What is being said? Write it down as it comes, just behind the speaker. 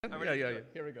Yeah.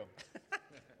 Here we go.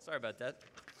 Sorry about that.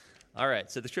 All right,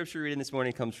 so the scripture reading this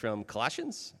morning comes from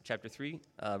Colossians chapter 3,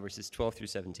 verses 12 through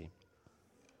 17.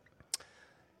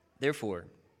 Therefore,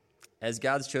 as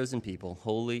God's chosen people,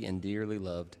 holy and dearly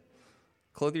loved,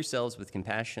 clothe yourselves with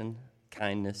compassion,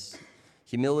 kindness,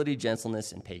 humility,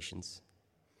 gentleness, and patience.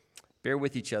 Bear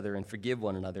with each other and forgive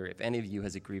one another if any of you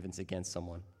has a grievance against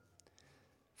someone.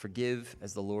 Forgive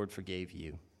as the Lord forgave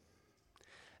you.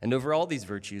 And over all these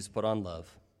virtues put on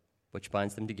love, which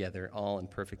binds them together, all in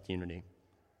perfect unity.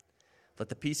 Let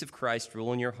the peace of Christ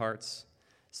rule in your hearts,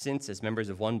 since as members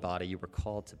of one body you were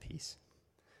called to peace.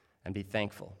 And be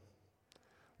thankful.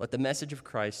 Let the message of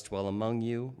Christ dwell among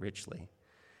you richly,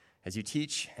 as you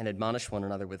teach and admonish one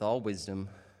another with all wisdom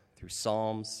through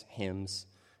psalms, hymns,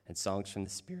 and songs from the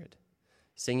Spirit,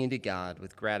 singing to God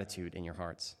with gratitude in your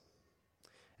hearts.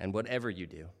 And whatever you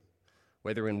do,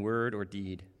 whether in word or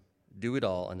deed, do it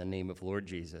all in the name of Lord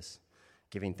Jesus,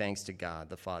 giving thanks to God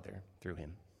the Father through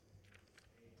him.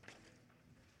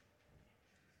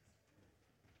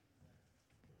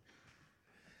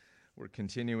 We're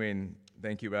continuing,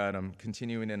 thank you, Adam,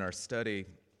 continuing in our study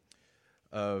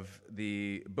of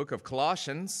the book of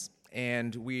Colossians,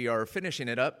 and we are finishing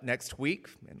it up next week,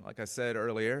 and like I said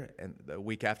earlier, and the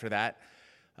week after that,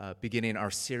 beginning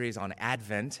our series on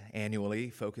Advent annually,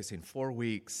 focusing 4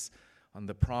 weeks on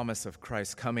the promise of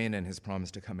Christ coming and his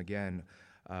promise to come again.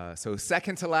 So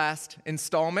second to last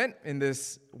installment in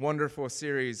this wonderful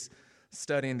series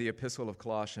studying the Epistle of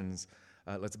Colossians.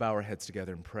 Let's bow our heads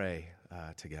together and pray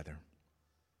together.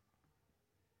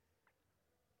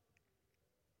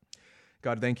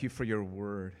 God, thank you for your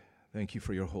word. Thank you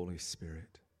for your Holy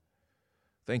Spirit.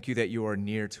 Thank you that you are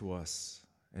near to us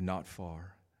and not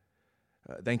far.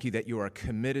 Thank you that you are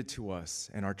committed to us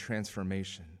and our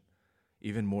transformation,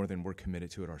 even more than we're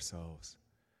committed to it ourselves.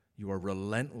 You are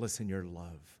relentless in your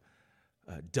love,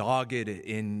 dogged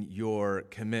in your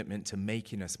commitment to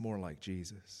making us more like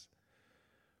Jesus,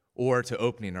 or to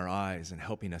opening our eyes and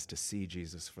helping us to see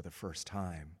Jesus for the first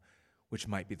time, which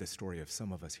might be the story of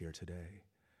some of us here today.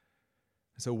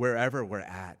 So wherever we're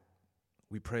at,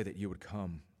 we pray that you would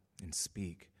come and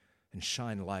speak and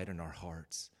shine light in our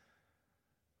hearts.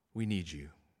 We need you.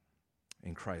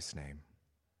 In Christ's name,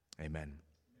 amen.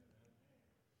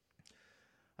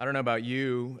 I don't know about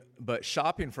you, but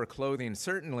shopping for clothing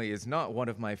certainly is not one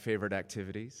of my favorite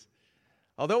activities.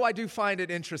 Although I do find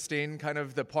it interesting, kind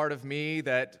of the part of me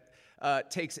that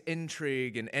takes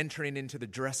intrigue in entering into the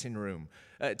dressing room,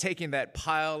 taking that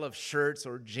pile of shirts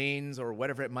or jeans or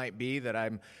whatever it might be that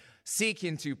I'm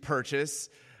seeking to purchase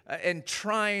and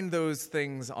trying those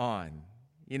things on.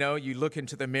 You know, you look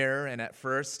into the mirror and at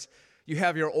first you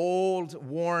have your old,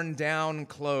 worn-down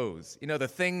clothes, you know, the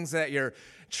things that you're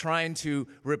trying to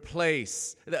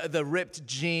replace, the ripped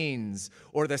jeans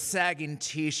or the sagging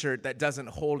T-shirt that doesn't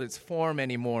hold its form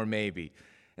anymore, maybe.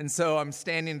 And so I'm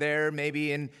standing there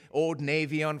maybe in Old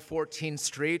Navy on 14th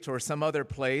Street or some other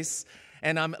place,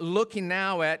 and I'm looking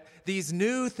now at these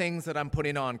new things that I'm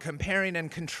putting on, comparing and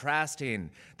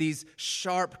contrasting these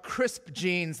sharp, crisp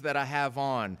jeans that I have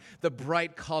on, the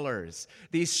bright colors,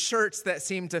 these shirts that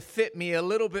seem to fit me a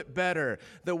little bit better,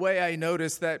 the way I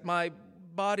notice that my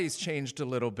body's changed a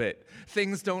little bit.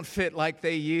 Things don't fit like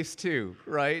they used to,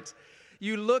 right?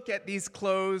 You look at these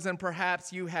clothes, and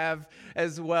perhaps you have,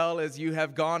 as well as you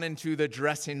have gone into the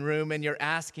dressing room, and you're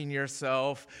asking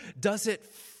yourself, does it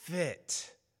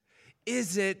fit?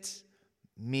 Is it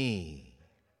me?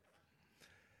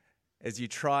 As you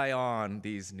try on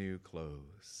these new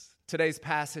clothes, today's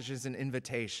passage is an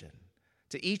invitation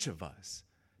to each of us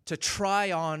to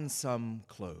try on some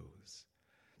clothes,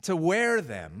 to wear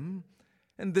them,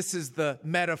 and this is the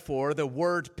metaphor, the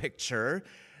word picture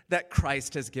that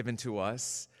Christ has given to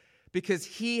us, because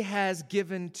he has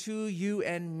given to you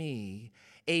and me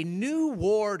a new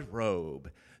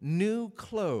wardrobe, new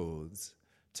clothes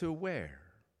to wear.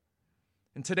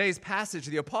 In today's passage,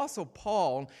 the Apostle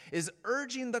Paul is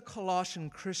urging the Colossian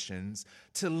Christians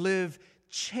to live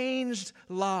changed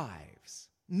lives,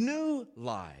 new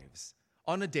lives,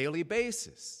 on a daily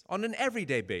basis, on an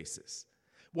everyday basis.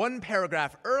 One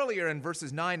paragraph earlier in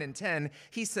verses 9 and 10,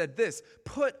 he said this: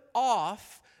 put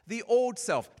off the old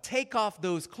self, take off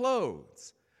those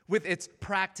clothes with its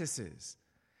practices.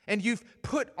 And you've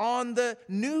put on the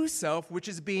new self, which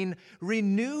is being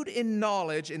renewed in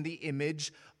knowledge in the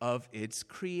image of its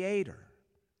creator.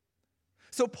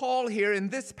 So Paul here in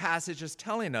this passage is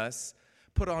telling us,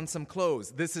 put on some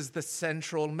clothes. This is the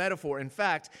central metaphor. In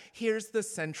fact, here's the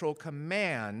central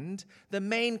command, the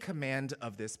main command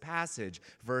of this passage.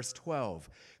 Verse 12,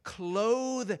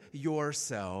 clothe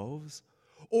yourselves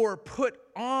or put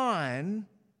on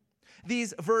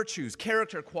these virtues,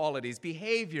 character qualities,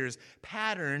 behaviors,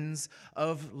 patterns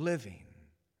of living.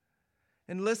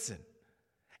 And listen,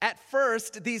 at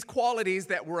first, these qualities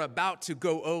that we're about to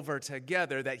go over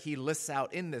together that he lists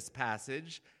out in this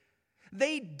passage,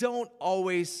 they don't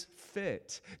always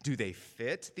fit. Do they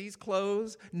fit, these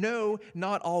clothes? No,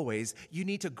 not always. You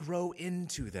need to grow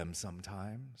into them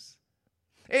sometimes.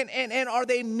 And are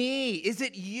they me? Is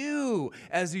it you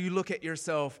as you look at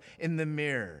yourself in the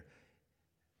mirror?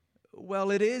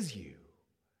 Well, it is you.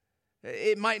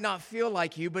 It might not feel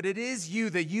like you, but it is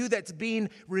you, the you that's being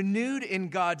renewed in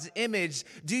God's image.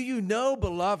 Do you know,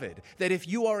 beloved, that if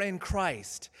you are in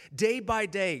Christ, day by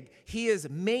day, he is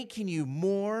making you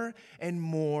more and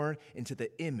more into the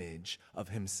image of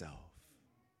himself?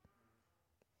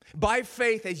 By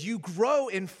faith, as you grow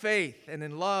in faith and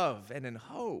in love and in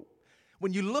hope,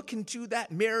 when you look into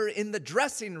that mirror in the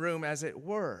dressing room, as it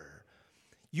were,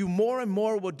 you more and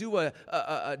more will do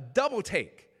a double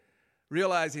take,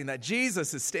 realizing that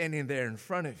Jesus is standing there in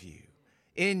front of you,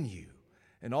 in you,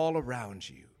 and all around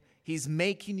you. He's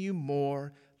making you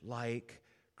more like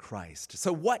Christ.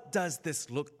 So what does this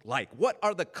look like? What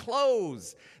are the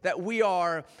clothes that we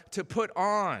are to put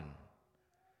on?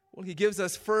 Well, he gives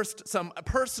us first some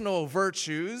personal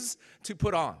virtues to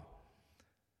put on.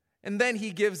 And then he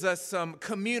gives us some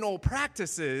communal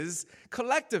practices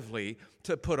collectively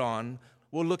to put on.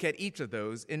 We'll look at each of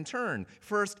those in turn.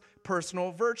 First,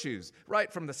 personal virtues.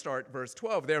 Right from the start, verse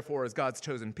 12. Therefore, as God's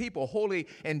chosen people, holy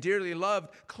and dearly loved,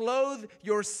 clothe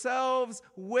yourselves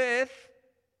with,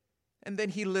 and then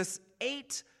he lists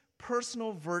 8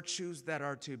 personal virtues that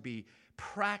are to be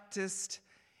practiced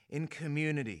in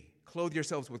community. Clothe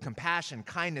yourselves with compassion,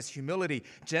 kindness, humility,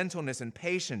 gentleness, and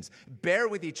patience. Bear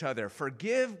with each other,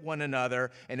 forgive one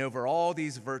another, and over all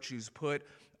these virtues put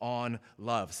on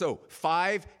love. So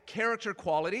 5 character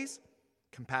qualities: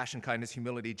 compassion, kindness,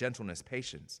 humility, gentleness,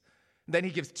 patience. Then he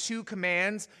gives 2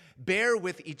 commands: bear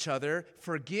with each other,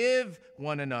 forgive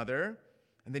one another.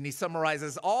 And then he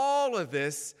summarizes all of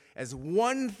this as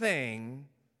one thing: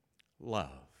 love.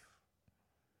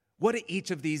 What do each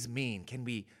of these mean? Can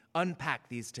we unpack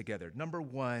these together? Number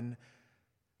 1,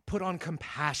 put on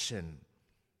compassion,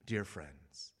 dear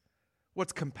friends.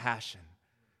 What's compassion?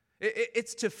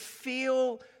 It's to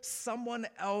feel someone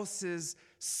else's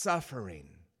suffering.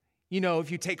 You know,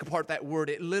 if you take apart that word,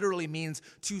 it literally means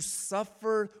to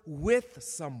suffer with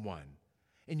someone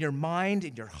in your mind,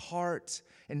 in your heart,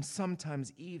 and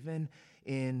sometimes even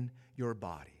in your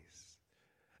bodies.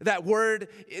 That word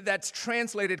that's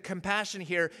translated compassion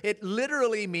here, it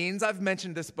literally means, I've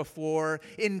mentioned this before,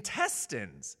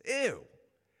 intestines. Ew.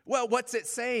 Well, what's it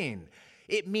saying?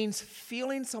 It means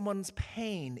feeling someone's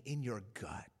pain in your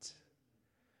gut.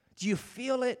 Do you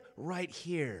feel it right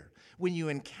here when you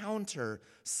encounter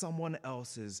someone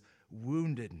else's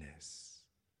woundedness?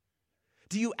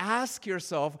 Do you ask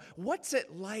yourself, what's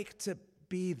it like to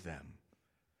be them?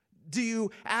 Do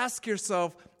you ask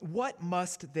yourself, what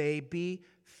must they be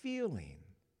feeling?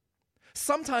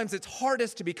 Sometimes it's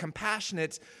hardest to be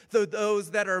compassionate to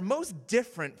those that are most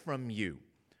different from you.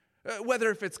 Whether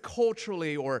if it's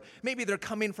culturally, or maybe they're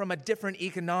coming from a different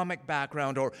economic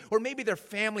background, or maybe their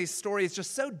family story is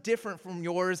just so different from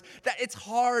yours that it's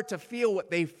hard to feel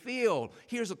what they feel.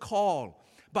 Here's a call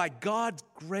by God's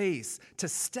grace to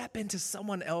step into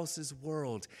someone else's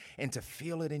world and to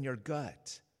feel it in your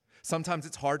gut. Sometimes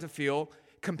it's hard to feel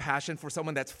compassion for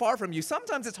someone that's far from you.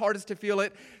 Sometimes it's hardest to feel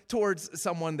it towards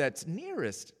someone that's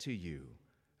nearest to you.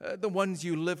 The ones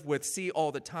you live with, see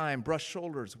all the time, brush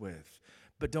shoulders with,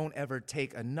 but don't ever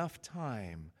take enough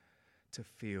time to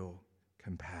feel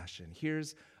compassion.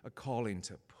 Here's a calling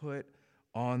to put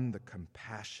on the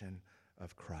compassion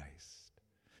of Christ.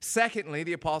 Secondly,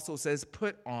 the apostle says,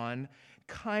 put on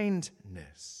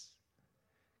kindness.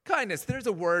 Kindness, there's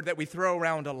a word that we throw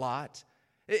around a lot.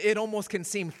 It almost can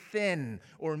seem thin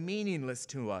or meaningless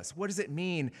to us. What does it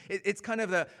mean? It's kind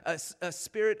of a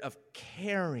spirit of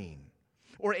caring,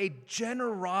 or a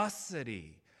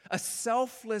generosity, a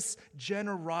selfless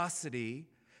generosity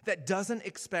that doesn't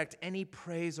expect any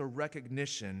praise or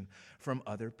recognition from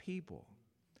other people.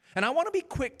 And I want to be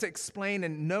quick to explain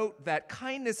and note that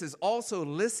kindness is also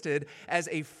listed as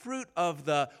a fruit of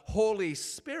the Holy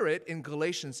Spirit in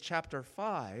Galatians chapter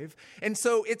 5. And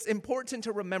so it's important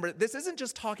to remember this isn't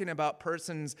just talking about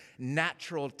person's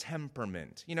natural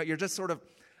temperament. You know, you're just sort of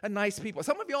a nice people.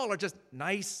 Some of y'all are just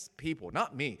nice people,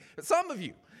 not me. But some of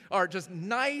you are just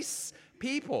nice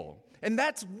people. And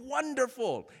that's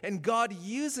wonderful. And God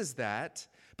uses that.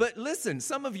 But listen,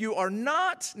 some of you are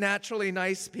not naturally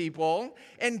nice people,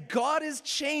 and God is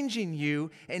changing you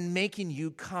and making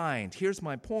you kind. Here's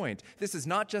my point. This is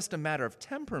not just a matter of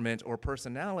temperament or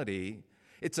personality.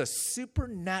 It's a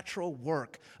supernatural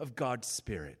work of God's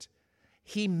Spirit.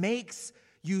 He makes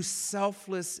you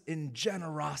selfless in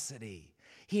generosity.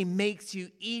 He makes you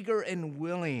eager and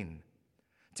willing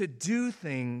to do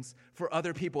things for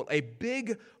other people, a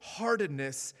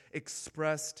big-heartedness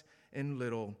expressed in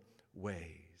little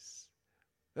ways.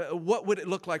 What would it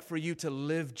look like for you to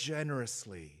live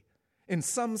generously in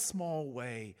some small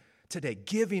way today,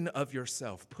 giving of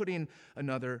yourself, putting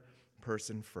another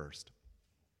person first?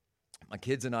 My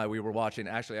kids and I, we were watching,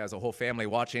 actually as a whole family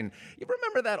watching, you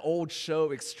remember that old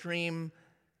show, Extreme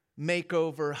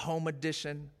Makeover Home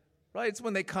Edition? Right? It's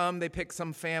when they come, they pick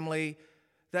some family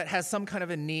that has some kind of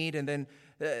a need, and then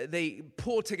they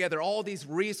pull together all these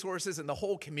resources in the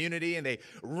whole community, and they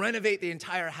renovate the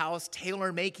entire house,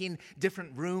 tailor-making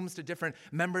different rooms to different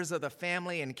members of the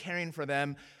family and caring for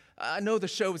them. I know the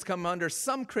show has come under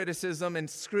some criticism and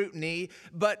scrutiny,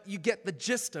 but you get the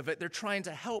gist of it. They're trying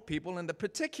to help people, and the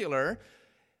particular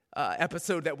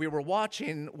episode that we were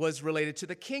watching was related to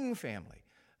the King family,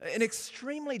 an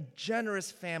extremely generous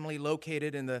family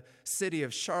located in the city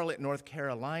of Charlotte, North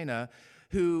Carolina,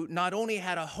 who not only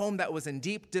had a home that was in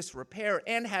deep disrepair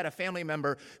and had a family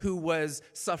member who was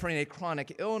suffering a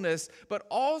chronic illness, but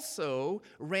also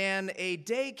ran a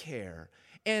daycare.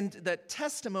 And the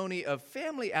testimony of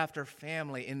family after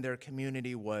family in their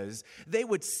community was they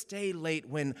would stay late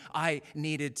when I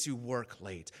needed to work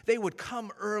late. They would come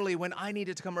early when I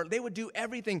needed to come early. They would do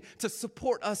everything to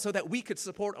support us so that we could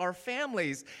support our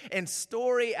families. And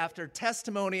story after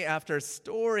testimony after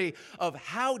story of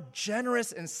how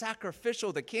generous and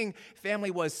sacrificial the King family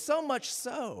was, so much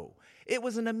so. It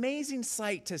was an amazing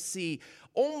sight to see,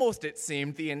 almost it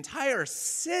seemed, the entire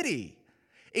city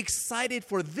excited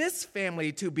for this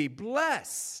family to be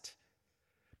blessed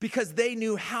because they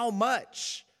knew how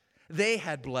much they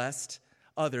had blessed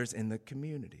others in the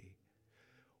community.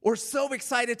 Or so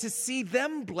excited to see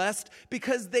them blessed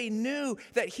because they knew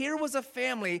that here was a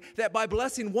family that by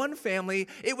blessing one family,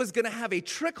 it was going to have a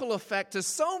trickle effect to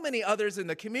so many others in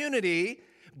the community,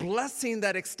 blessing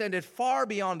that extended far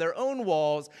beyond their own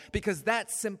walls because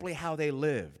that's simply how they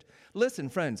lived. Listen,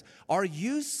 friends, are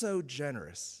you so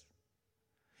generous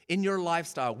in your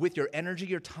lifestyle, with your energy,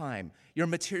 your time, your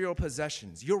material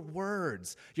possessions, your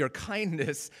words, your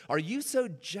kindness? Are you so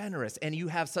generous and you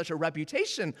have such a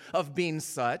reputation of being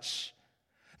such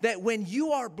that when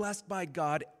you are blessed by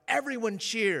God, everyone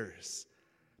cheers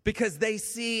because they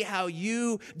see how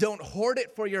you don't hoard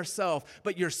it for yourself,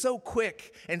 but you're so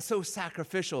quick and so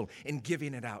sacrificial in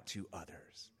giving it out to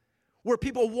others? Where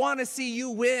people want to see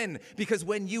you win because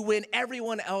when you win,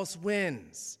 everyone else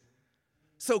wins.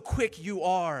 So quick you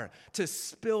are to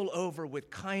spill over with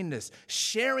kindness,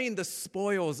 sharing the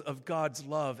spoils of God's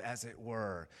love, as it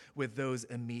were, with those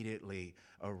immediately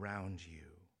around you.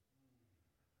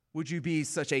 Would you be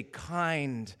such a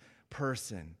kind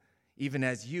person, even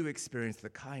as you experience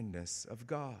the kindness of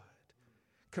God?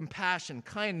 Compassion,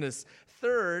 kindness.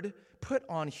 Third, put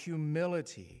on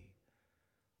humility.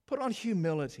 Put on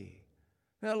humility.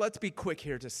 Now, let's be quick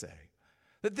here to say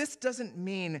that this doesn't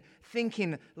mean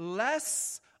thinking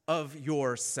less of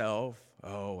yourself.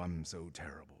 Oh, I'm so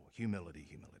terrible. Humility,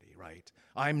 right?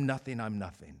 I'm nothing.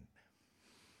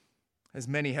 As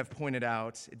many have pointed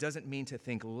out, it doesn't mean to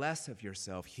think less of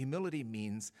yourself. Humility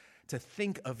means to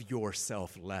think of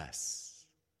yourself less.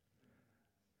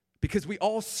 Because we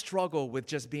all struggle with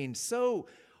just being so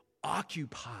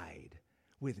occupied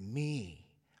with me,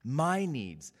 my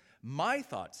needs, my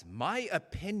thoughts, my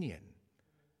opinion.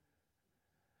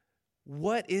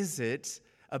 What is it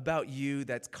about you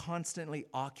that's constantly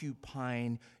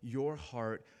occupying your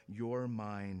heart, your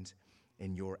mind,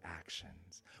 and your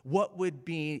actions? What would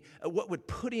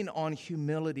putting on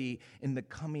humility in the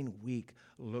coming week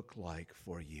look like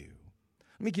for you?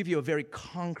 Let me give you a very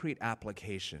concrete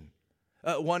application.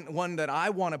 One that I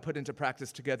want to put into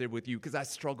practice together with you because I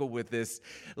struggle with this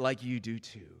like you do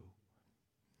too.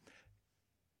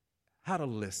 How to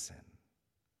listen.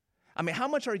 I mean, how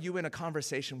much are you in a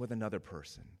conversation with another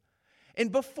person? And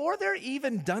before they're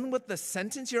even done with the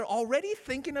sentence, you're already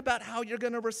thinking about how you're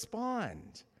going to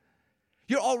respond.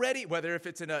 You're already, whether if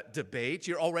it's in a debate,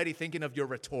 you're already thinking of your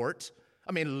retort.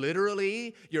 I mean,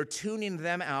 literally, you're tuning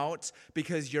them out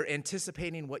because you're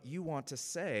anticipating what you want to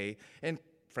say. And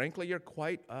frankly, you're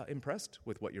quite impressed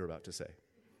with what you're about to say.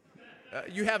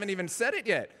 You haven't even said it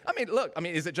yet. I mean, look,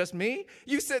 is it just me?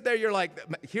 You sit there, you're like,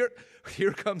 here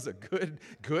comes a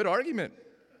good argument.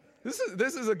 This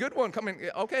is a good one coming.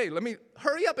 Okay, let me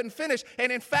hurry up and finish.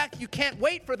 And in fact, you can't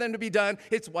wait for them to be done.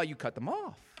 It's why you cut them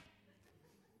off.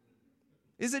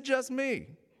 Is it just me?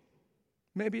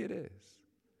 Maybe it is.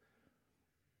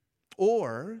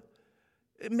 Or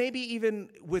maybe even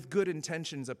with good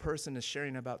intentions, a person is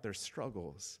sharing about their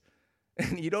struggles.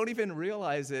 And you don't even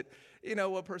realize it. You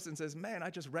know, a person says, man, I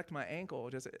just wrecked my ankle.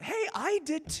 Just, hey, I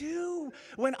did too.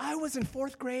 When I was in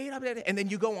 4th grade. And then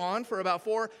you go on for about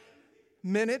 4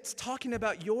 minutes talking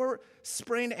about your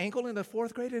sprained ankle in the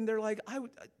 4th grade. And they're like,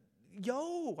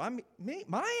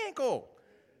 my ankle,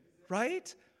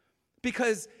 right?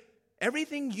 Because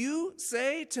everything you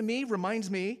say to me reminds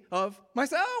me of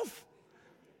myself.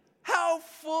 How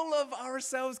full of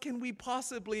ourselves can we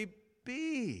possibly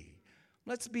be?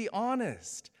 Let's be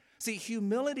honest. See,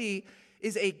 humility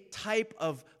is a type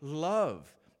of love.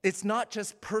 It's not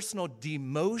just personal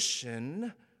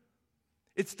demotion.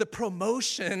 It's the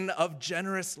promotion of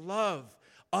generous love,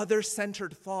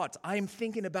 other-centered thoughts. I'm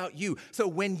thinking about you. So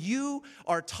when you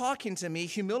are talking to me,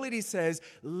 humility says,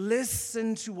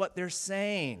 listen to what they're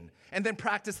saying. And then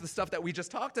practice the stuff that we just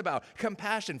talked about.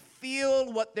 Compassion.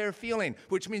 Feel what they're feeling,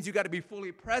 which means you got to be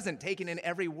fully present, taking in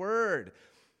every word.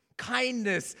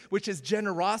 Kindness, which is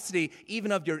generosity,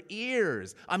 even of your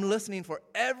ears. I'm listening for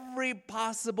every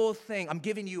possible thing. I'm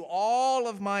giving you all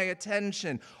of my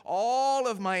attention, all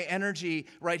of my energy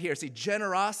right here. See,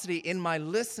 generosity in my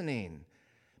listening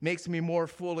makes me more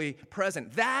fully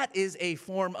present. That is a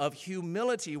form of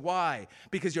humility. Why?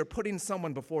 Because you're putting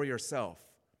someone before yourself.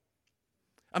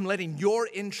 I'm letting your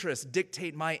interests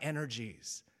dictate my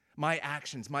energies, my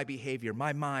actions, my behavior,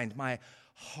 my mind, my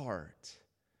heart.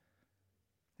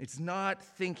 It's not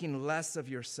thinking less of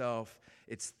yourself,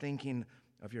 it's thinking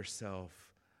of yourself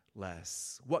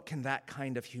less. What can that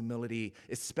kind of humility,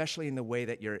 especially in the way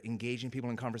that you're engaging people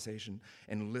in conversation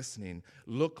and listening,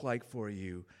 look like for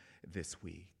you this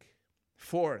week?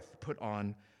 4th, put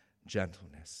on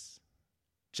gentleness.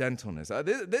 Gentleness.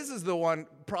 This is the one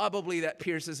probably that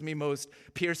pierced me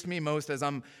most as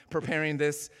I'm preparing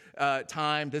this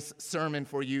this sermon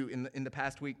for you in the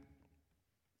past week.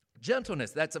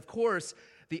 Gentleness, that's of course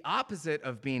the opposite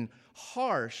of being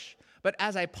harsh, but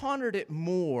as I pondered it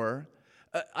more,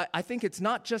 I think it's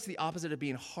not just the opposite of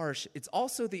being harsh, it's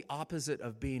also the opposite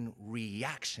of being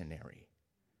reactionary,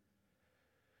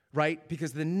 right?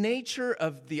 Because the nature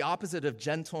of the opposite of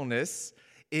gentleness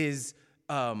is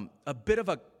a bit of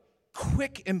a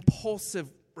quick, impulsive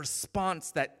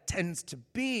response that tends to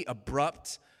be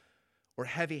abrupt or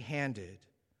heavy-handed,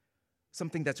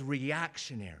 something that's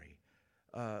reactionary.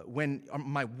 When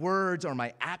my words or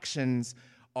my actions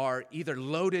are either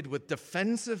loaded with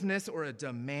defensiveness or a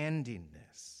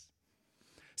demandingness.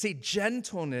 See,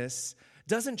 gentleness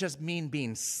doesn't just mean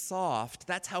being soft.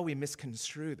 That's how we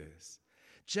misconstrue this.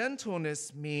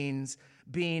 Gentleness means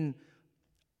being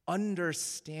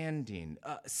understanding,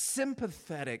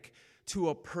 sympathetic to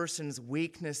a person's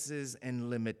weaknesses and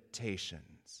limitations.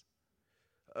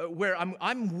 Where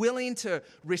I'm willing to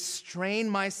restrain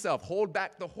myself, hold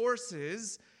back the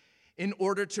horses in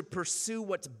order to pursue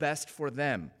what's best for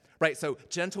them, right? So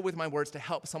gentle with my words to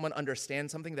help someone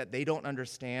understand something that they don't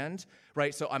understand,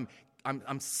 right? So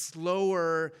I'm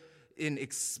slower in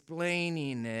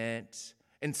explaining it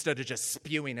instead of just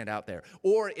spewing it out there.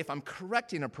 Or if I'm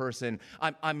correcting a person,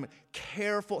 I'm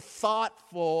careful,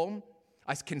 thoughtful.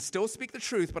 I can still speak the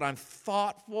truth, but I'm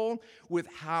thoughtful with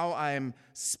how I'm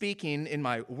speaking in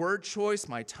my word choice,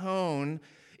 my tone,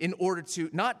 in order to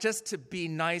not just to be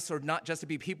nice or not just to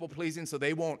be people-pleasing so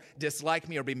they won't dislike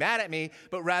me or be mad at me,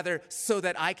 but rather so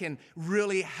that I can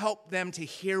really help them to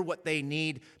hear what they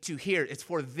need to hear. It's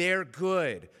for their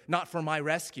good, not for my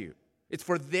rescue. It's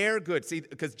for their good. See,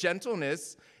 because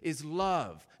gentleness is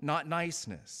love, not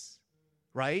niceness.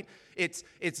 Right? It's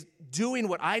doing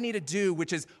what I need to do,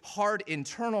 which is hard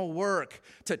internal work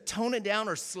to tone it down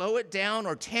or slow it down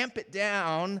or tamp it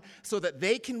down so that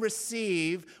they can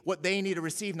receive what they need to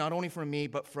receive, not only from me,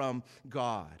 but from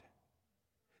God.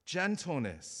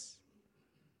 Gentleness.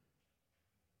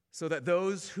 So that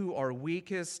those who are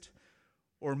weakest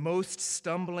or most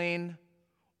stumbling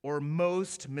or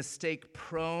most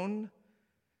mistake-prone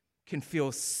can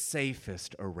feel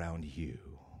safest around you.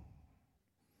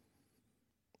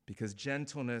 Because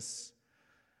gentleness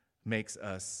makes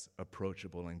us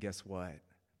approachable. And guess what?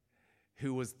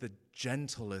 Who was the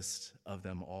gentlest of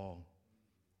them all?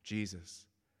 Jesus.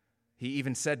 He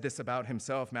even said this about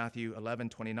himself, Matthew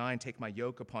 11:29, "Take my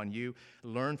yoke upon you,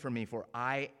 learn from me, for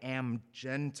I am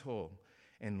gentle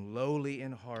and lowly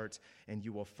in heart, and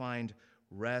you will find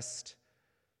rest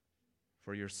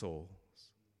for your souls."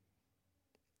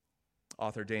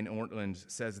 Author Dane Ortland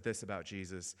says this about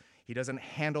Jesus: He doesn't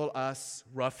handle us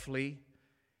roughly.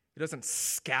 He doesn't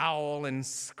scowl and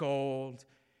scold.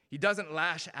 He doesn't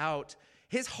lash out.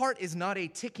 His heart is not a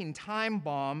ticking time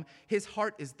bomb. His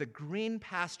heart is the green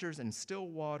pastures and still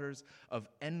waters of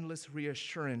endless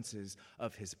reassurances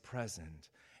of his present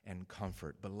and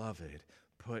comfort. Beloved,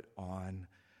 put on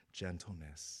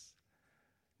gentleness.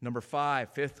 Number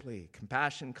 5, fifthly,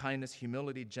 compassion, kindness,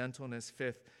 humility, gentleness.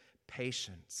 Fifth,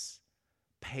 patience.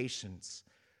 Patience.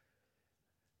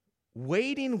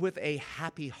 Waiting with a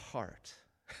happy heart.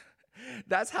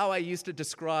 That's how I used to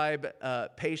describe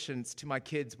patience to my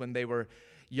kids when they were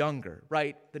younger,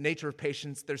 right? The nature of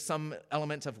patience, there's some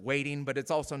element of waiting, but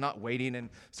it's also not waiting and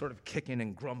sort of kicking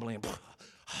and grumbling.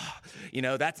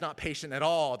 That's not patient at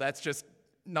all. That's just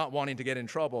not wanting to get in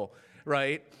trouble,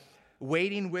 right?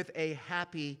 Waiting with a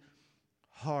happy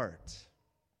heart.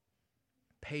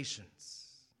 Patience.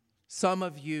 Some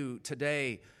of you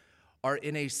today are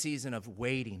in a season of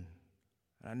waiting.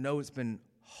 I know it's been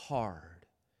hard.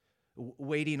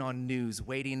 Waiting on news,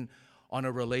 waiting on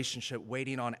a relationship,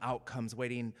 waiting on outcomes,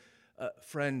 waiting.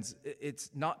 Friends,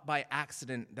 it's not by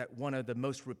accident that one of the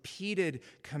most repeated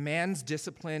commands,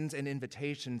 disciplines, and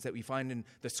invitations that we find in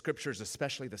the scriptures,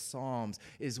 especially the Psalms,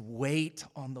 is wait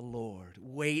on the Lord.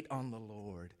 Wait on the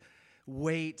Lord.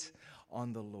 Wait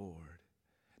on the Lord.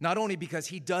 Not only because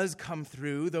he does come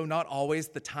through, though not always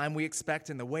the time we expect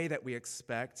and the way that we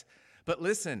expect, but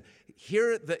listen,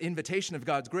 hear the invitation of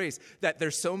God's grace, that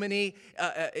there's so many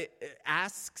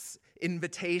asks,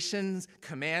 invitations,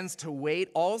 commands to wait,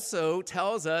 also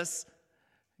tells us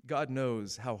God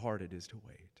knows how hard it is to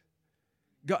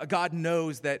wait. God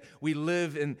knows that we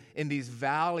live in these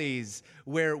valleys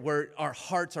where our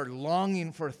hearts are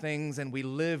longing for things and we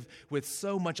live with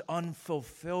so much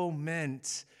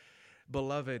unfulfillment.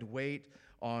 Beloved, wait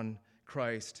on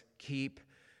Christ. Keep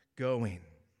going.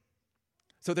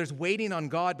 So there's waiting on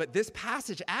God, but this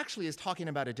passage actually is talking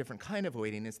about a different kind of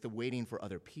waiting. It's the waiting for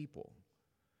other people,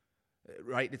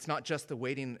 right? It's not just the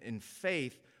waiting in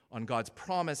faith on God's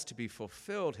promise to be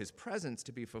fulfilled, his presence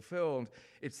to be fulfilled.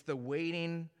 It's the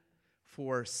waiting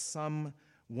for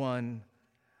someone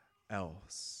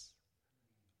else.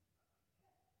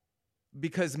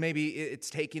 Because maybe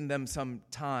it's taking them some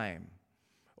time,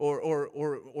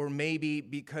 or maybe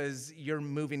because you're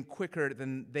moving quicker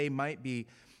than they might be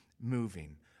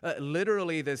moving.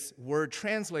 Literally, this word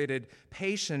translated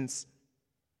patience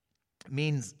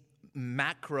means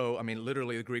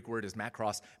literally the Greek word is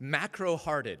macros,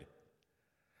 macro-hearted.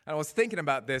 I was thinking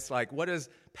about this, like, what does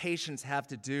patience have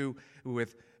to do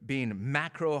with being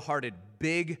macro-hearted,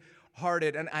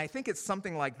 big-hearted? And I think it's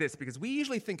something like this, because we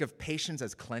usually think of patience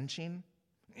as clenching.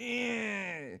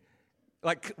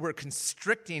 Like we're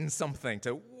constricting something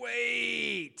to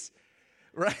wait,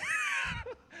 right?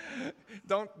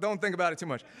 Don't think about it too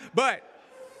much. But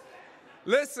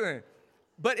listen,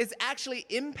 but it's actually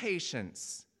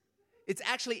impatience. It's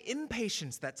actually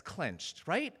impatience that's clenched,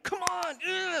 right? Come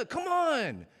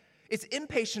on. It's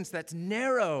impatience that's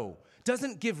narrow,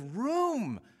 doesn't give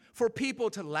room for people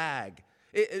to lag.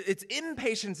 It's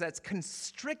impatience that's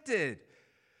constricted.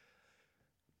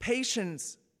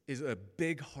 Patience is a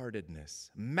big-heartedness,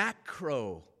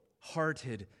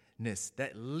 macro-heartedness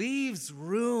that leaves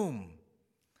room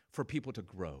for people to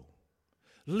grow,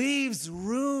 leaves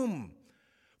room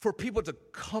for people to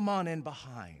come on in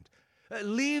behind,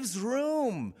 leaves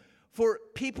room for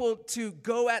people to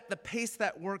go at the pace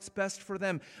that works best for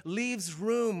them, leaves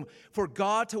room for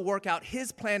God to work out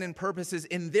his plan and purposes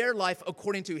in their life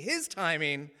according to his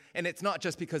timing, and it's not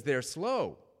just because they're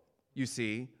slow, you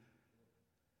see.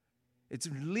 It's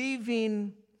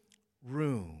leaving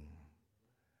room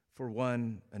for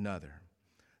one another.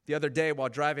 The other day, while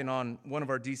driving on one of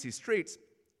our DC streets,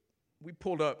 we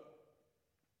pulled up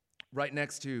right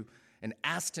next to an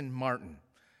Aston Martin.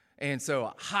 And so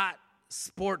a hot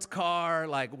sports car,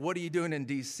 like, what are you doing in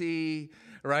DC,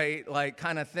 right? Like,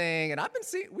 kind of thing. And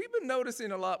we've been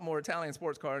noticing a lot more Italian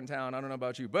sports car in town. I don't know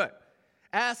about you, but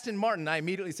Aston Martin, I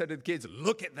immediately said to the kids,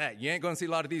 look at that. You ain't going to see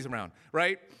a lot of these around,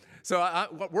 right?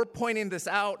 So we're pointing this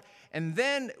out. And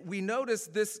then we notice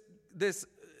this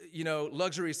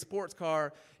luxury sports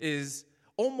car is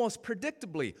almost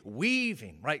predictably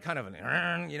weaving, right? Kind of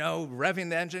revving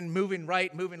the engine, moving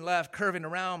right, moving left, curving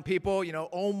around people,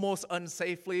 almost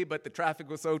unsafely, but the traffic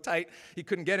was so tight he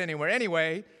couldn't get anywhere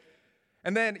anyway.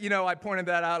 And then, I pointed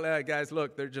that out, guys,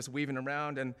 look, they're just weaving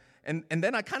around. And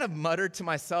then I kind of muttered to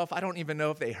myself, I don't even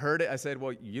know if they heard it. I said,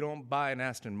 well, you don't buy an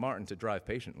Aston Martin to drive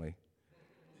patiently.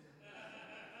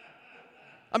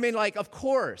 Of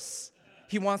course,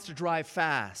 he wants to drive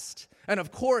fast. And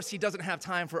of course, he doesn't have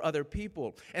time for other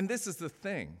people. And this is the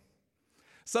thing.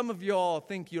 Some of y'all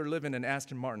think you're living an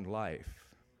Aston Martin life.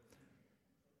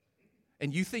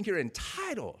 And you think you're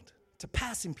entitled to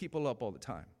passing people up all the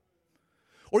time.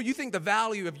 Or you think the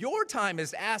value of your time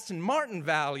is Aston Martin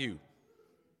value.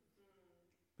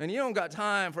 And you don't got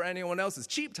time for anyone else's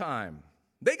cheap time.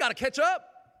 They got to catch up.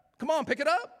 Come on, pick it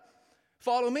up.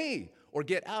 Follow me or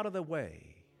get out of the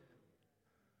way.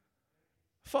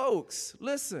 Folks,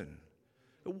 listen.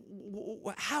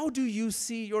 How do you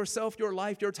see yourself, your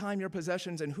life, your time, your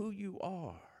possessions, and who you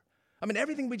are? I mean,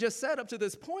 everything we just said up to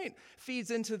this point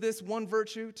feeds into this one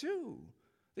virtue too.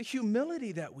 The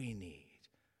humility that we need,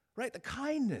 right? The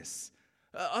kindness,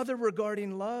 other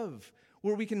regarding love,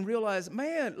 where we can realize,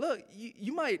 man, look,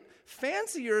 you might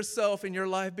fancy yourself in your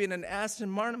life being an Aston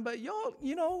Martin, but y'all,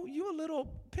 you a little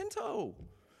Pinto,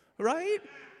 right?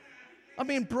 I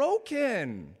mean,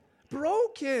 broken,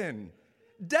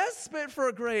 desperate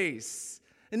for grace,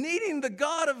 and needing the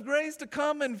God of grace to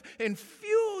come and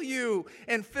fuel you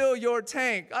and fill your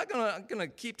tank. I'm gonna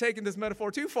keep taking this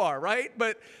metaphor too far, right?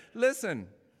 But listen,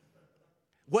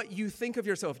 what you think of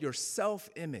yourself, your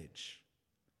self-image,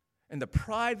 and the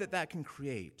pride that can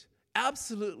create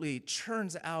absolutely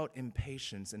churns out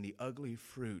impatience and the ugly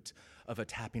fruit of a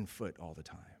tapping foot all the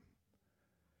time.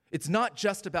 It's not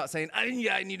just about saying, I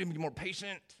need to be more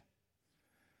patient.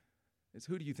 It's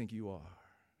who do you think you are?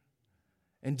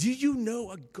 And do you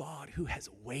know a God who has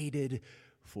waited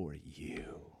for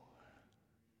you?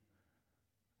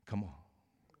 Come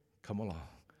along.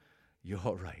 You're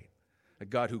all right. A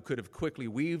God who could have quickly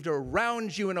weaved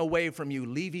around you and away from you,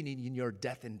 leaving you in your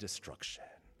death and destruction.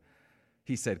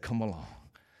 He said, come along.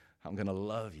 I'm going to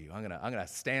love you. I'm going to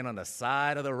stand on the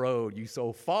side of the road. You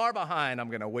so far behind, I'm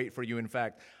going to wait for you. In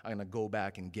fact, I'm going to go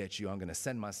back and get you. I'm going to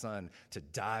send my son to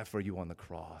die for you on the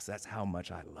cross. That's how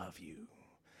much I love you.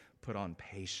 Put on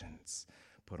patience.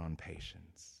 Put on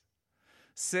patience.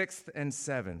 Sixth and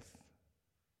seventh.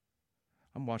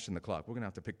 I'm watching the clock. We're going to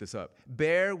have to pick this up.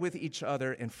 Bear with each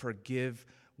other and forgive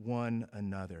one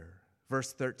another.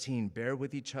 Verse 13, bear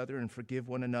with each other and forgive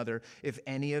one another. If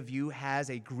any of you has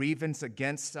a grievance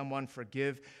against someone,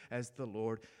 forgive as the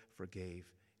Lord forgave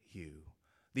you.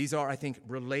 These are, I think,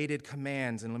 related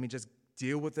commands, and let me just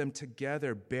deal with them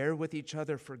together. Bear with each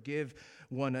other, forgive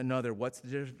one another. What's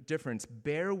the difference?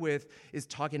 Bear with is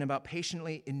talking about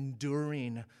patiently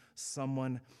enduring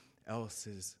someone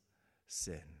else's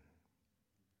sin.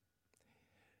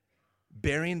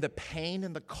 Bearing the pain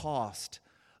and the cost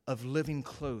of living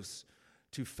close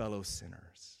to fellow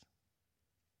sinners,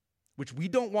 which we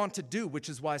don't want to do, which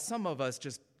is why some of us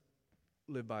just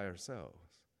live by ourselves.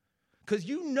 Because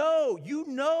you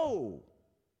know,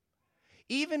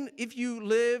 even if you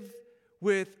live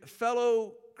with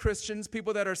fellow Christians,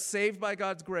 people that are saved by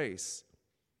God's grace,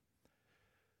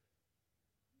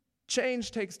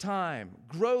 change takes time.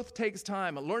 Growth takes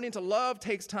time. Learning to love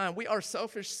takes time. We are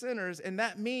selfish sinners, and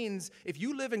that means if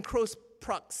you live in close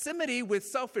proximity with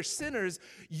selfish sinners,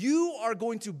 you are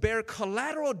going to bear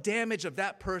collateral damage of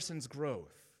that person's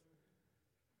growth.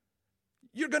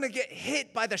 You're going to get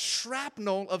hit by the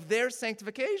shrapnel of their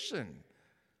sanctification.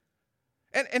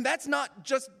 And that's not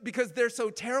just because they're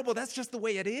so terrible. That's just the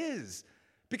way it is.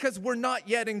 Because we're not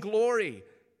yet in glory,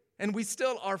 and we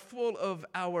still are full of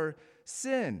our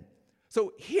sin.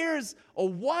 So here's a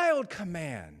wild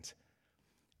command.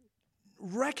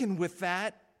 Reckon with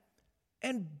that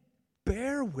and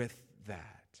bear with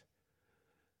that.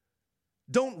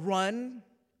 Don't run.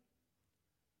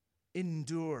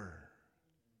 Endure.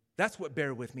 That's what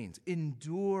bear with means.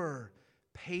 Endure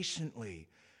patiently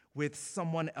with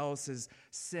someone else's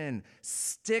sin.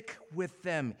 Stick with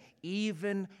them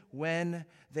even when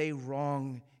they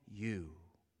wrong you.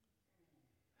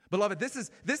 Beloved, this is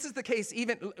the case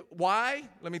even, why?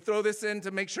 Let me throw this in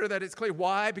to make sure that it's clear.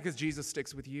 Why? Because Jesus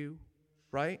sticks with you,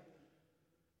 right?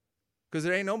 Because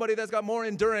there ain't nobody that's got more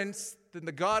endurance than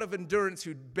the God of endurance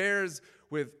who bears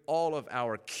with all of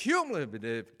our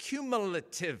cumulative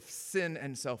sin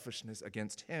and selfishness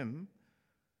against him.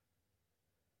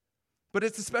 But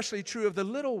it's especially true of the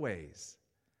little ways.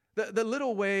 The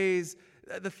little ways,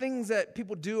 the things that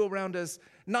people do around us,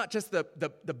 not just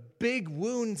the big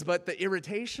wounds, but the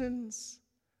irritations,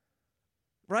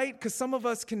 right? Because some of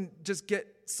us can just get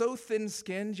so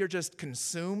thin-skinned, you're just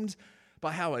consumed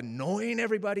by how annoying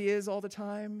everybody is all the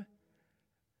time.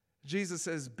 Jesus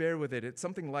says, bear with it. It's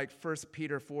something like 1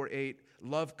 Peter 4:8,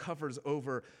 love covers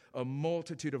over a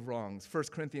multitude of wrongs. 1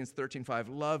 Corinthians 13:5,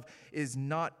 love is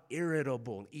not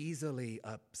irritable, easily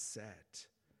upset.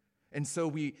 And so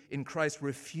we, in Christ,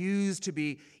 refuse to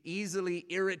be easily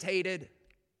irritated,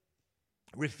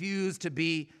 refuse to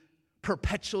be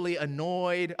perpetually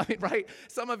annoyed. I mean, right?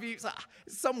 Some of you,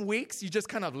 some weeks you just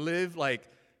kind of live like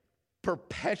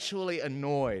perpetually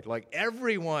annoyed. Like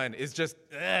everyone is just,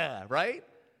 right?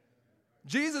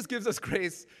 Jesus gives us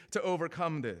grace to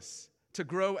overcome this, to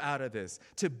grow out of this,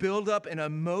 to build up an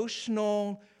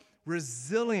emotional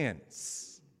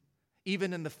resilience,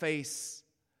 even in the face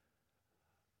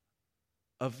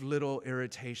of little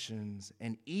irritations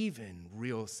and even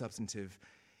real substantive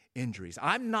injuries.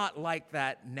 I'm not like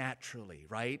that naturally,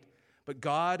 right? But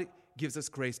God gives us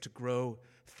grace to grow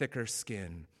thicker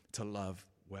skin, to love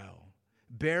well.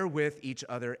 Bear with each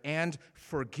other and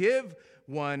forgive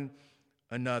one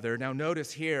another. Now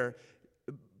notice here,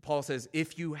 Paul says,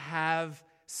 if you have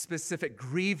specific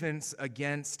grievance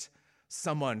against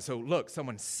someone. So look,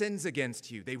 someone sins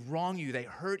against you. They wrong you. They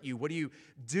hurt you. What do you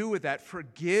do with that?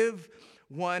 Forgive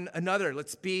one another.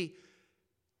 Let's be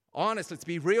honest. Let's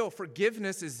be real.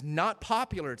 Forgiveness is not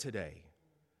popular today,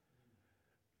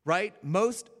 right?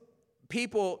 Most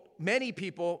people, many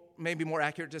people, maybe more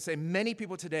accurate to say, many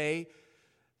people today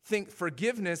think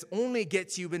forgiveness only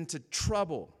gets you into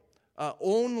trouble,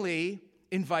 only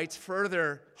invites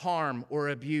further harm or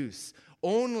abuse,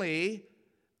 only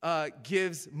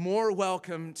gives more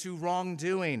welcome to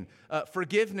wrongdoing.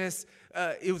 Forgiveness,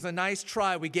 it was a nice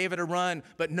try. We gave it a run,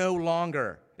 but no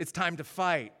longer. It's time to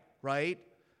fight, right?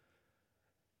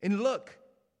 And look,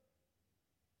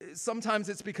 sometimes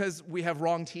it's because we have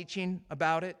wrong teaching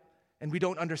about it, and we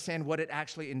don't understand what it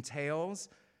actually entails,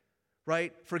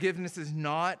 right? Forgiveness is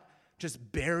not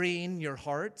just burying your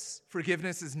hearts.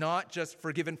 Forgiveness is not just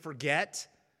forgive and forget,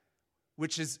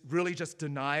 which is really just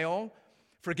denial.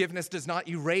 Forgiveness does not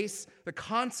erase the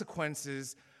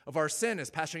consequences of our sin, as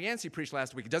Pastor Yancey preached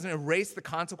last week. It doesn't erase the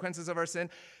consequences of our sin.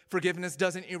 Forgiveness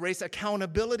doesn't erase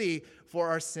accountability for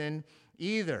our sin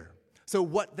either. So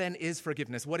what then is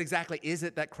forgiveness? What exactly is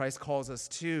it that Christ calls us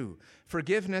to?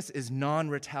 Forgiveness is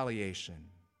non-retaliation.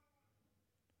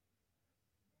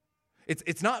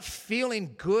 It's not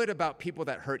feeling good about people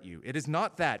that hurt you. It is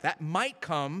not that. That might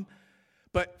come,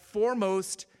 but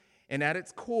foremost and at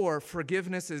its core,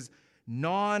 forgiveness is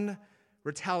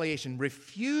non-retaliation,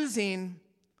 refusing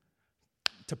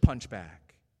to punch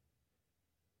back.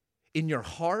 In your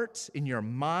heart, in your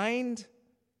mind,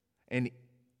 and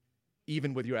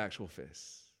even with your actual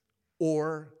fists,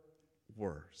 or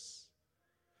worse.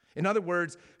 In other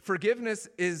words, forgiveness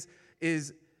is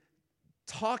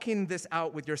talking this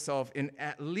out with yourself in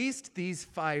at least these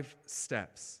 5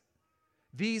 steps.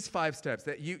 These 5 steps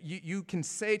that you can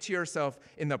say to yourself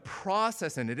in the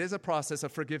process, and it is a process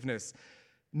of forgiveness.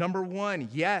 Number 1,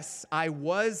 yes, I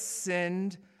was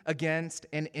sinned against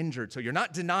and injured. So you're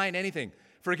not denying anything.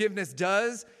 Forgiveness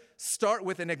does start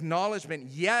with an acknowledgement.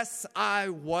 Yes, I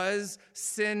was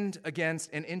sinned against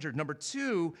and injured. Number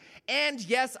 2, and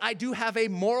yes, I do have a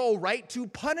moral right to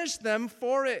punish them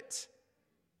for it.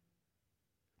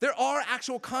 There are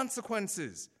actual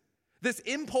consequences. This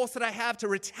impulse that I have to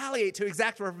retaliate, to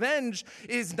exact revenge,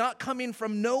 is not coming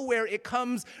from nowhere. It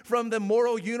comes from the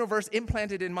moral universe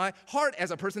implanted in my heart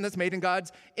as a person that's made in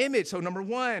God's image. So number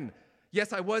 1,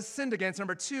 yes, I was sinned against.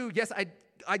 Number 2, yes,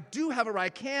 I do have a right. I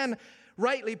can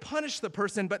rightly punish the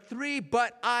person. But 3,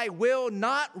 but I will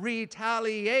not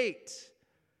retaliate.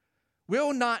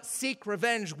 Will not seek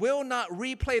revenge. Will not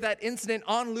replay that incident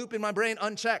on loop in my brain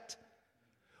unchecked.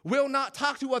 Will not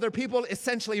talk to other people,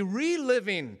 essentially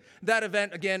reliving that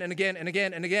event again and again and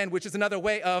again and again, which is another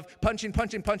way of punching,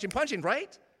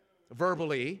 right?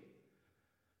 Verbally,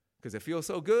 because it feels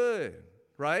so good,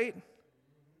 right?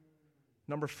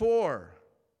 Number 4,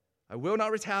 I will not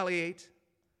retaliate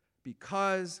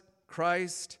because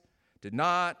Christ did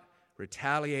not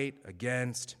retaliate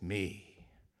against me.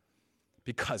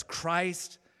 Because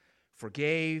Christ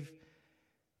forgave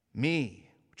me.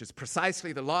 Which is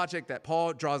precisely the logic that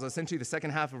Paul draws us into the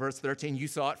second half of verse 13. You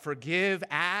saw it. Forgive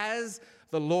as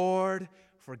the Lord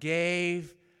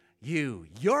forgave you.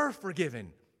 You're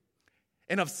forgiven.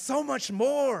 And of so much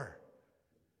more.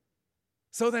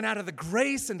 So then out of the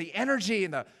grace and the energy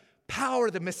and the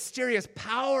power, the mysterious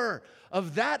power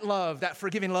of that love, that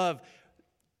forgiving love,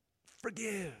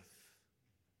 forgive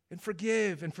and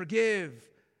forgive and forgive.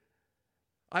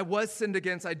 I was sinned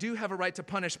against. I do have a right to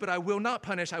punish, but I will not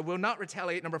punish. I will not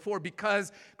retaliate. Number 4,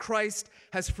 because Christ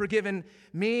has forgiven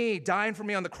me, dying for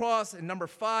me on the cross. And number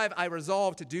 5, I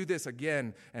resolve to do this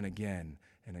again and again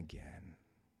and again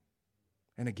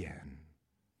and again.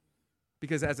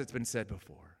 Because as it's been said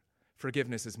before,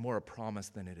 forgiveness is more a promise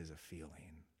than it is a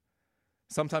feeling.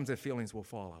 Sometimes the feelings will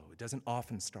follow. It doesn't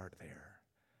often start there.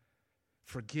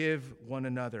 Forgive one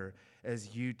another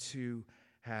as you too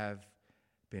have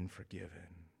been forgiven.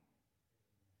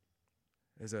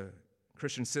 As a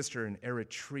Christian sister in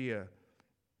Eritrea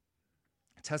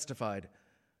testified.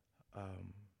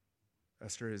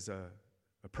 Esther is a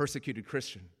persecuted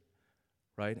Christian,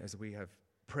 right? As we have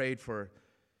prayed for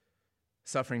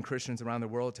suffering Christians around the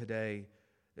world today,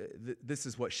 this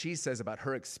is what she says about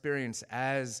her experience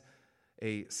as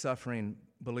a suffering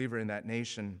believer in that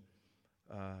nation.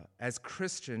 As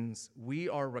Christians, we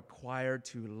are required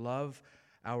to love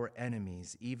our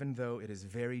enemies, even though it is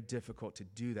very difficult to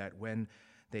do that when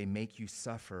they make you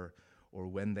suffer or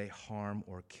when they harm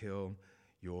or kill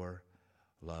your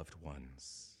loved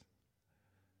ones.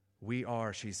 We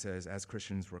are, she says, as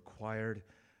Christians, required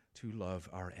to love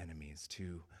our enemies,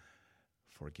 to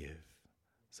forgive.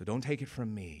 So don't take it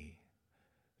from me.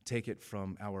 Take it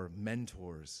from our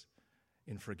mentors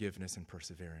in forgiveness and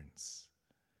perseverance,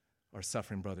 our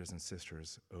suffering brothers and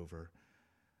sisters overseas.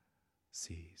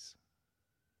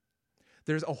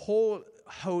 There's a whole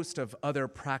host of other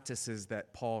practices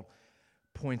that Paul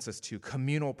points us to,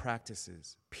 communal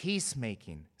practices,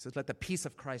 peacemaking. So let the peace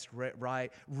of Christ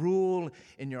rule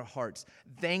in your hearts.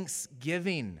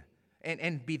 Thanksgiving,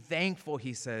 and be thankful,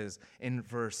 he says in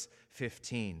verse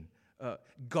 15.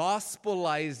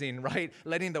 Gospelizing, right?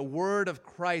 Letting the word of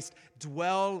Christ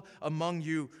dwell among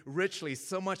you richly.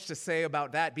 So much to say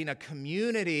about that, being a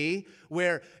community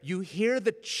where you hear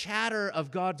the chatter of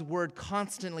God's word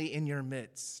constantly in your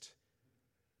midst.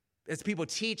 As people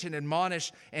teach and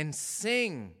admonish and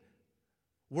sing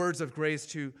words of grace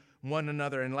to one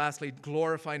another. And lastly,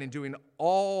 glorifying and doing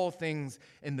all things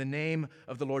in the name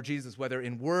of the Lord Jesus, whether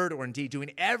in word or in deed,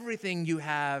 doing everything you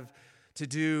have to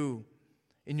do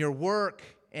in your work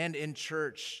and in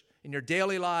church, in your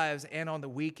daily lives and on the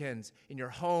weekends, in your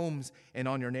homes and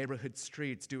on your neighborhood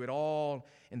streets. Do it all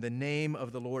in the name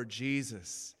of the Lord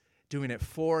Jesus, doing it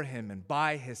for him and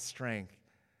by his strength,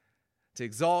 to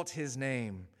exalt his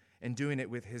name and doing it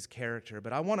with his character.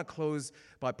 But I want to close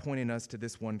by pointing us to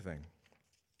this one thing.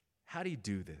 How do you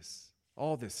do this?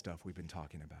 All this stuff we've been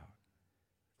talking about,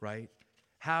 right?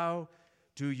 How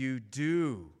do you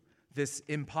do this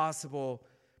impossible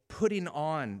putting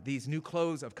on these new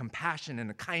clothes of compassion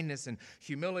and kindness and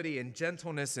humility and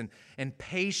gentleness and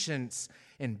patience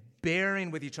and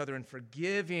bearing with each other and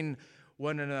forgiving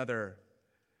one another?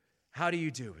 How do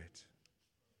you do it?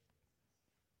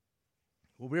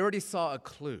 Well, we already saw a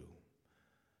clue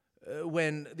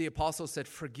when the apostle said,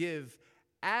 forgive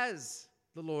as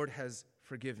the Lord has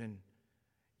forgiven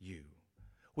you.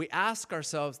 We ask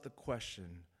ourselves the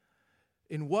question,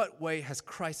 in what way has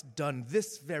Christ done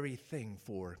this very thing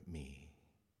for me?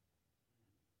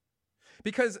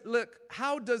 Because look,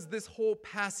 how does this whole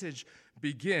passage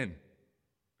begin?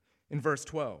 In verse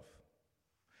 12.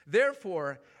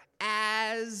 Therefore,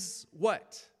 as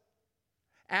what?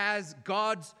 As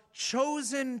God's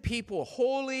chosen people,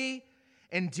 holy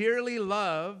and dearly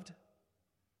loved,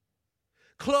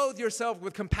 clothe yourself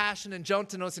with compassion and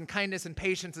gentleness and kindness and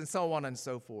patience and so on and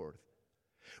so forth.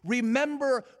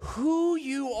 Remember who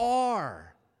you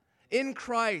are in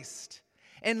Christ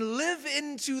and live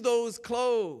into those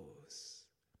clothes.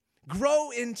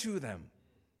 Grow into them.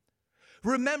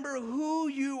 Remember who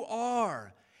you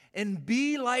are and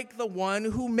be like the one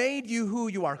who made you who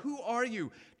you are. Who are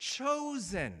you?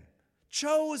 Chosen,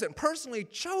 personally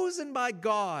chosen by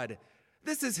God.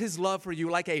 This is his love for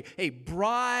you, like a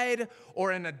bride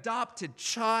or an adopted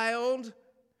child.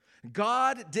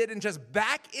 God didn't just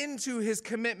back into his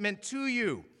commitment to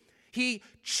you. He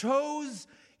chose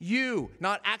you,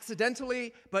 not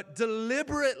accidentally, but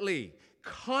deliberately,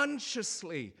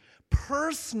 consciously,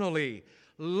 personally,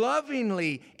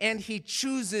 lovingly, and he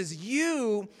chooses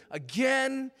you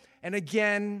again and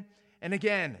again and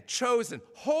again. Chosen,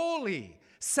 holy,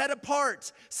 set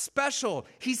apart, special.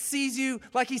 He sees you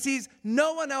like he sees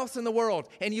no one else in the world.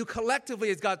 And you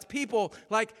collectively, as God's people,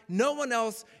 like no one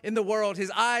else in the world.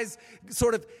 His eyes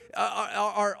sort of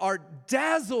are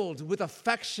dazzled with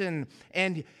affection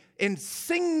and in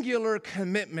singular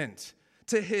commitment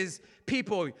to his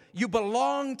people. You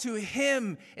belong to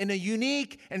him in a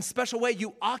unique and special way.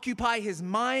 You occupy his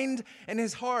mind and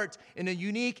his heart in a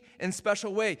unique and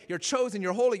special way. You're chosen,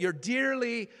 you're holy, you're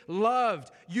dearly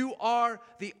loved. You are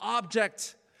the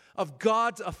object of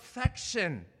God's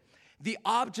affection, the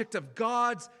object of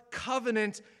God's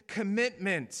covenant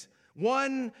commitment,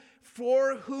 one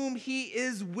for whom he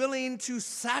is willing to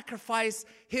sacrifice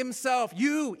himself,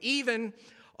 you even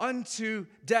unto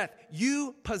death.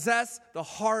 You possess the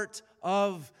heart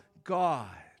of God.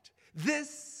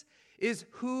 This is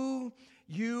who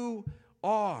you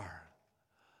are.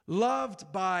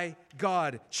 Loved by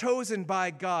God, chosen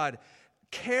by God,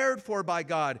 cared for by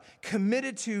God,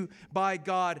 committed to by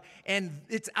God. And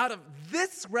it's out of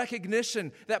this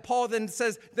recognition that Paul then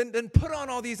says, then put on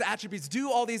all these attributes, do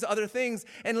all these other things.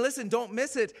 And listen, don't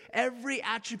miss it. Every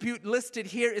attribute listed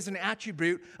here is an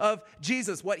attribute of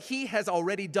Jesus, what he has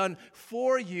already done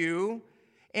for you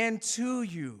and to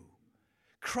you.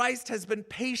 Christ has been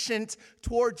patient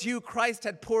towards you. Christ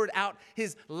had poured out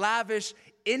his lavish,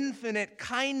 infinite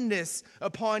kindness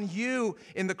upon you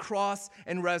in the cross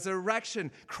and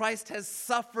resurrection. Christ has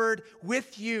suffered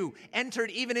with you, entered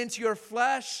even into your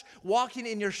flesh, walking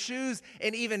in your shoes,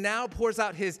 and even now pours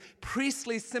out his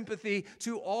priestly sympathy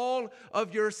to all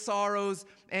of your sorrows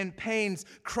and pains.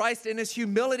 Christ in his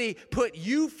humility put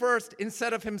you first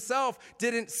instead of himself,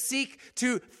 didn't seek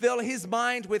to fill his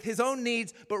mind with his own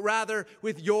needs, but rather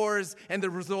with yours, and the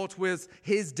result was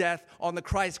his death on the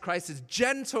cross. Christ is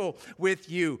gentle with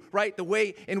you, right? The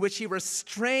way in which he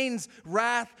restrains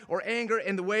wrath or anger,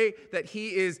 and the way that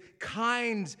he is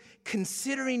kind,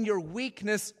 considering your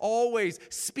weakness always,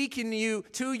 speaking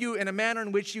to you in a manner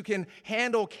in which you can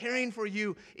handle, caring for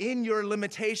you in your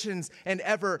limitations, and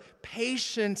ever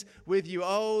patient with you.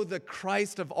 Oh, the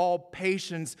Christ of all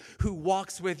patience, who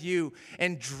walks with you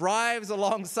and drives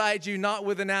alongside you, not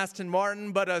with an Aston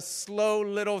Martin, but a slow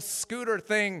little scooter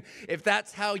thing. If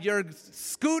that's how you're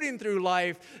scooting through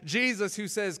life, Jesus, who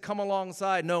says, come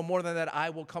alongside. No, more than that,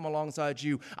 I will come alongside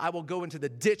you. I will go into the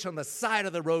ditch on the side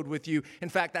of the road with you. In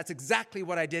fact, that's exactly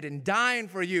what I did in dying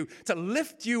for you, to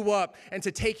lift you up and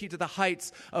to take you to the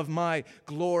heights of my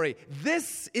glory.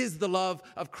 This is the love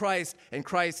of Christ, and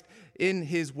Christ in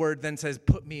his word then says,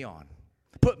 put me on.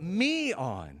 Put me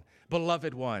on,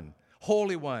 beloved one,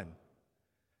 holy one,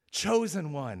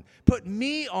 chosen one. Put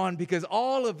me on, because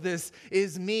all of this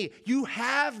is me. You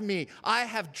have me. I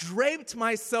have draped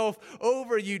myself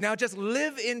over you. Now just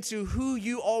live into who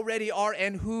you already are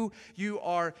and who you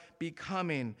are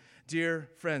becoming. Dear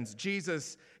friends,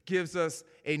 Jesus gives us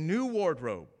a new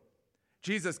wardrobe.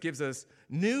 Jesus gives us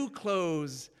new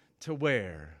clothes to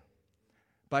wear.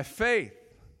 By faith,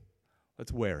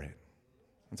 let's wear it.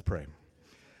 Let's pray.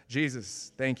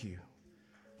 Jesus, thank you.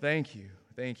 Thank you.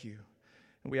 Thank you.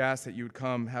 And we ask that you would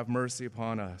come, have mercy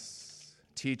upon us,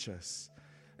 teach us,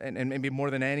 and maybe more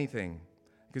than anything,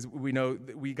 because we know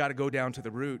that we got to go down to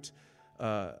the root,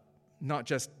 not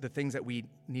just the things that we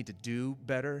need to do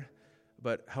better,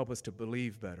 but help us to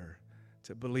believe better,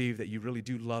 to believe that you really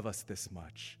do love us this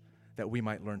much, that we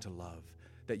might learn to love,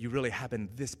 that you really have been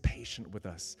this patient with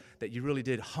us, that you really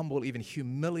did humble, even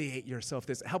humiliate yourself.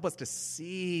 Help us to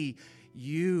see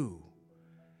you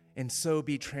and so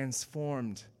be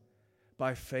transformed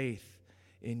by faith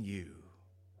in you,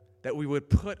 that we would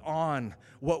put on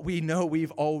what we know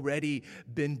we've already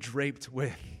been draped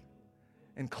with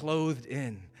and clothed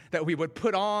in, that we would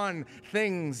put on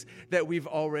things that we've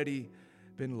already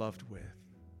been loved with.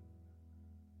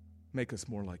 Make us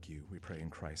more like you, we pray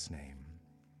in Christ's name.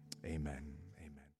 Amen.